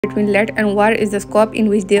between let and var is the scope in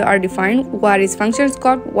which they are defined. Var is function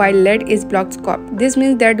scope while let is block scope. This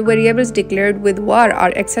means that variables declared with var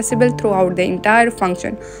are accessible throughout the entire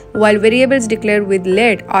function, while variables declared with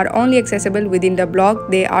let are only accessible within the block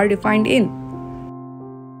they are defined in.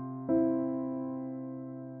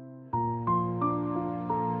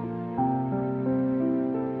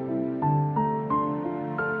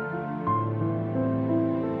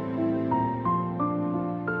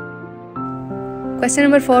 Question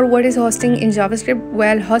number 4. What is hoisting in JavaScript?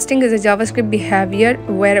 Well, hoisting is a JavaScript behavior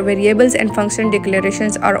where variables and function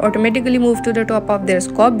declarations are automatically moved to the top of their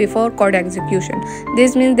scope before code execution.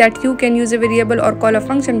 This means that you can use a variable or call a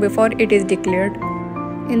function before it is declared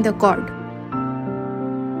in the code.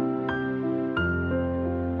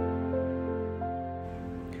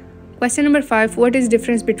 Question number 5. What is the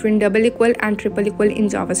difference between double equal and triple equal in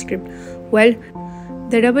JavaScript? Well,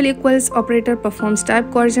 the double equals operator performs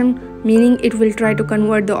type coercion, meaning it will try to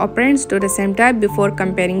convert the operands to the same type before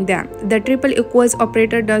comparing them. The triple equals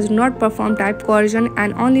operator does not perform type coercion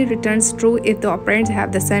and only returns true if the operands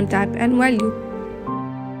have the same type and value.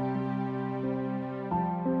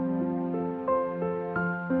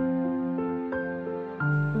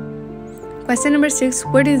 Question number 6.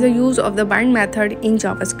 What is the use of the bind method in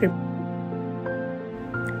JavaScript?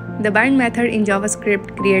 The bind method in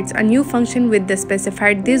JavaScript creates a new function with the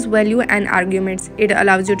specified this value and arguments. It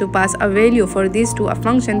allows you to pass a value for this to a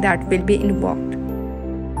function that will be invoked.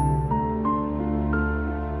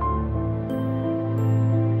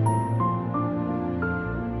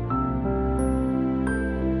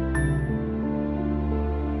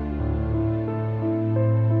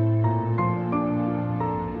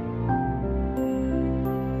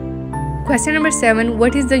 Question number 7.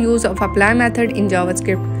 What is the use of apply method in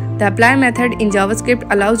JavaScript? The apply method in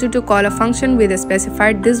JavaScript allows you to call a function with a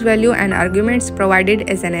specified this value and arguments provided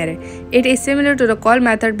as an array. It is similar to the call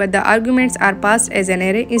method, but the arguments are passed as an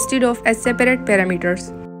array instead of as separate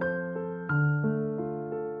parameters.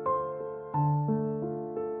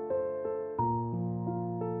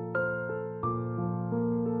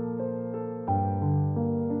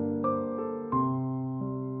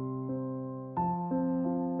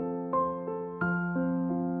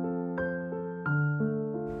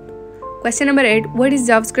 Question number 8. What is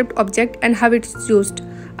JavaScript object and how it is used?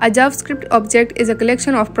 A JavaScript object is a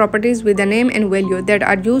collection of properties with a name and value that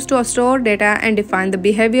are used to store data and define the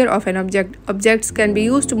behavior of an object. Objects can be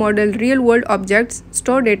used to model real-world objects,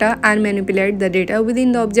 store data, and manipulate the data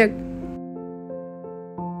within the object.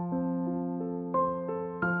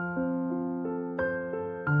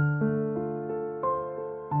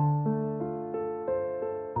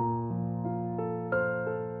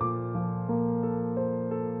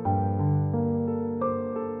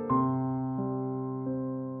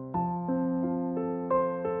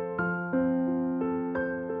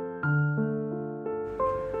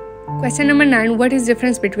 Question number 9. What is the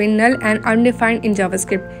difference between null and undefined in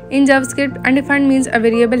JavaScript? In JavaScript, undefined means a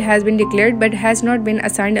variable has been declared but has not been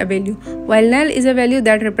assigned a value, while null is a value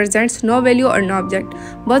that represents no value or no object.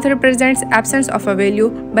 Both represents absence of a value,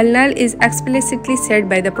 but null is explicitly set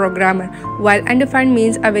by the programmer, while undefined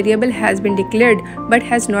means a variable has been declared but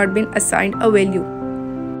has not been assigned a value.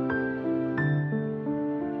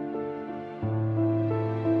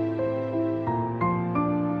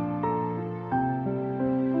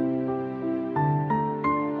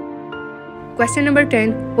 Question number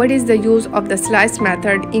 10. What is the use of the slice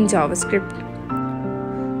method in JavaScript?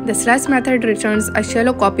 The slice method returns a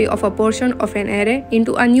shallow copy of a portion of an array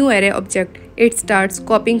into a new array object. It starts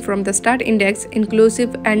copying from the start index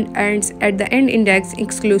inclusive and ends at the end index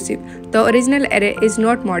exclusive. The original array is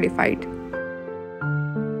not modified.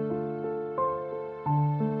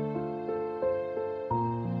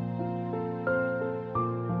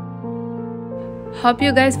 Hope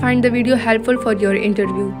you guys find the video helpful for your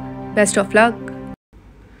interview. Best of luck!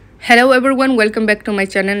 Hello everyone, welcome back to my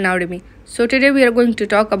channel NOWDEMY. So today we are going to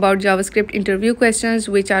talk about JavaScript interview questions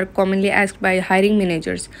which are commonly asked by hiring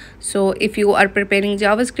managers. So if you are preparing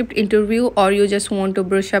JavaScript interview or you just want to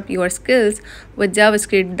brush up your skills with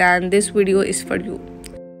JavaScript, then this video is for you.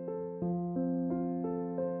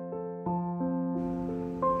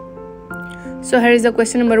 So here is the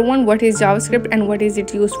question number 1. What is JavaScript and what is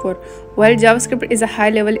it used for? Well, JavaScript is a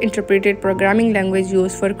high-level interpreted programming language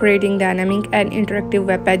used for creating dynamic and interactive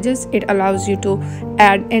web pages. It allows you to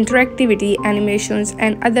add interactivity, animations,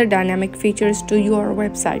 and other dynamic features to your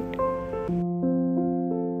website.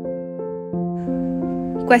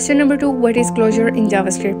 Question number 2. What is closure in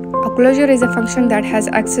JavaScript? A closure is a function that has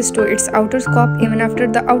access to its outer scope even after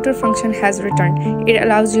the outer function has returned. It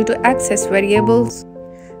allows you to access variables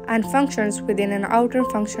and functions within an outer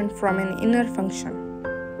function from an inner function.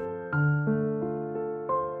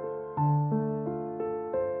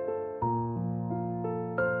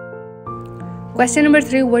 Question number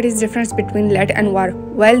 3. What is the difference between let and var?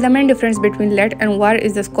 Well, the main difference between let and var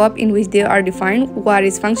is the scope in which they are defined. Var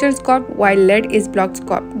is function scope, while let is block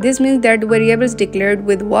scope. This means that variables declared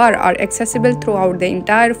with var are accessible throughout the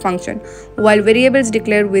entire function, while variables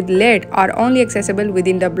declared with let are only accessible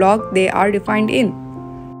within the block they are defined in.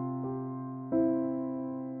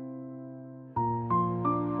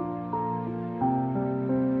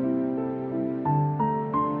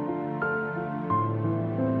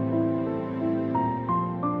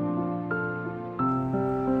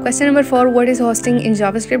 Question number 4. What is hoisting in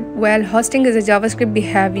JavaScript? Well, hoisting is a JavaScript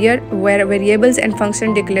behavior where variables and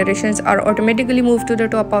function declarations are automatically moved to the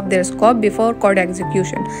top of their scope before code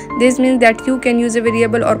execution. This means that you can use a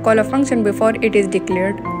variable or call a function before it is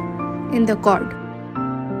declared in the code.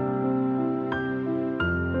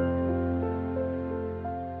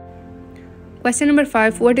 Question number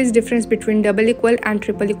 5. What is the difference between double equal and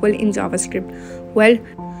triple equal in JavaScript? Well,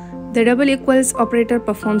 the double equals operator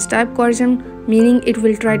performs type coercion, meaning it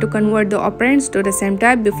will try to convert the operands to the same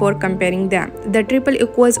type before comparing them. The triple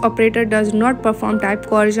equals operator does not perform type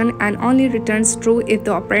coercion and only returns true if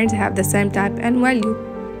the operands have the same type and value.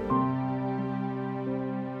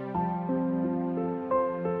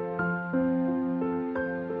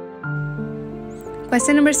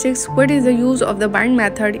 Question number 6. What is the use of the bind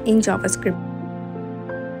method in JavaScript?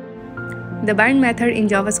 The bind method in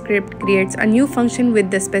JavaScript creates a new function with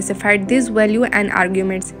the specified this value and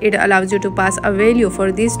arguments. It allows you to pass a value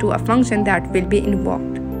for this to a function that will be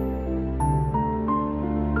invoked.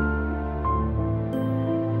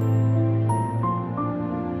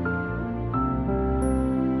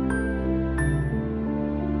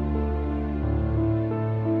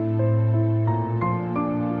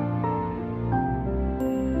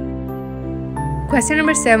 Question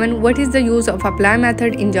number 7. What is the use of apply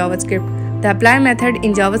method in JavaScript? The apply method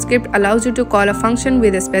in JavaScript allows you to call a function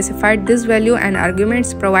with a specified this value and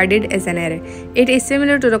arguments provided as an array. It is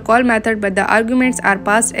similar to the call method, but the arguments are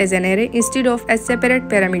passed as an array instead of as separate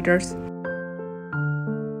parameters.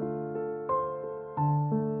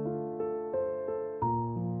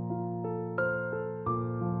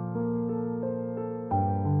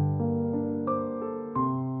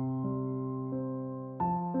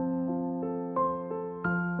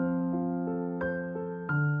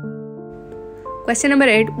 Question number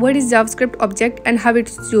 8. What is JavaScript object and how it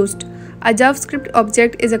is used? A JavaScript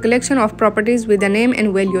object is a collection of properties with a name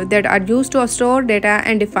and value that are used to store data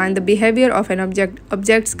and define the behavior of an object.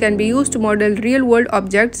 Objects can be used to model real-world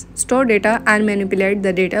objects, store data, and manipulate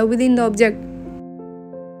the data within the object.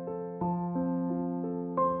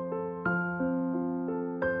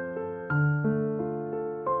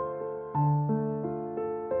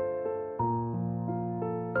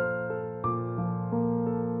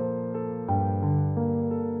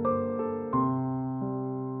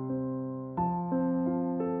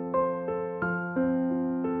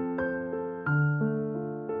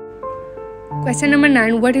 Question number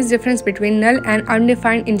 9. What is the difference between null and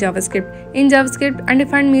undefined in JavaScript? In JavaScript,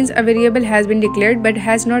 undefined means a variable has been declared but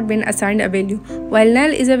has not been assigned a value, while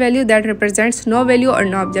null is a value that represents no value or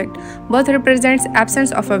no object. Both represents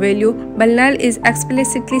absence of a value, but null is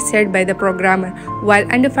explicitly said by the programmer, while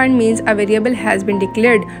undefined means a variable has been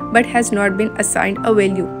declared but has not been assigned a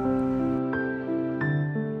value.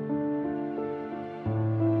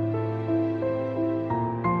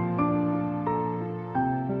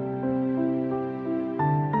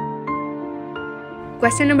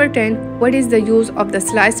 Question number 10. What is the use of the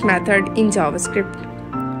slice method in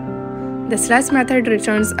JavaScript? The slice method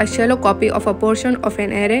returns a shallow copy of a portion of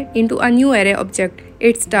an array into a new array object.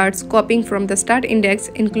 It starts copying from the start index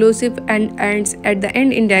inclusive and ends at the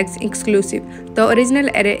end index exclusive. The original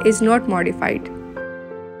array is not modified.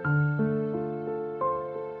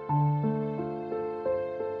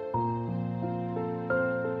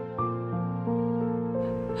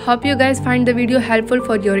 Hope you guys find the video helpful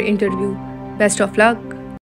for your interview. Best of luck!